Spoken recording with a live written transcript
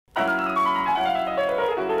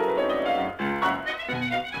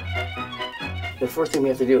The first thing we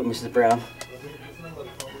have to do with Mrs. Brown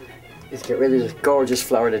is get rid of this gorgeous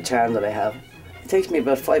flowered tan that I have. It takes me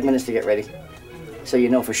about 5 minutes to get ready, so you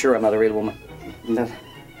know for sure I'm not a real woman. And that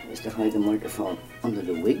is to hide the microphone under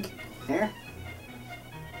the wig there.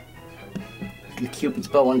 The Cupid's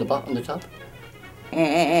bow on the bottom, on the top.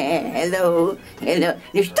 Hello, hello.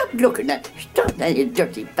 Now stop looking at, stop that, you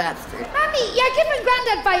dirty bastard. Mommy, you're giving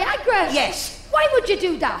Grandad Viagra. Yes. Why would you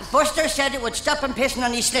do that? Buster said it would stop him pissing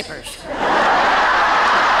on his slippers.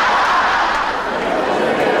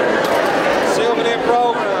 Souvenir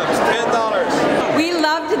programs, $10. We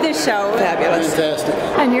loved this show. Fabulous. Fantastic.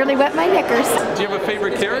 I nearly wet my knickers. Do you have a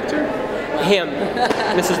favorite character? Him,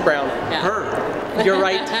 Mrs. Brown. Yeah. Her. You're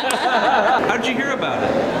right. How did you hear about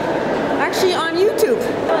it? Actually on YouTube.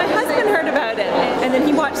 My husband heard about it and then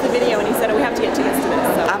he watched the video and he said, oh, we have to get tickets to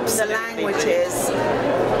this. So. The language is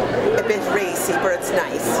a bit racy, but it's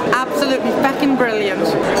nice. Absolutely fucking brilliant.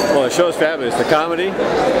 Well, the show's fabulous. The comedy,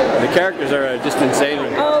 the characters are just insane.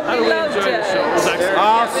 Oh, we loved it. It was excellent.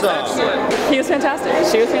 Awesome. He was fantastic.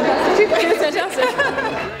 She was fantastic. She was fantastic.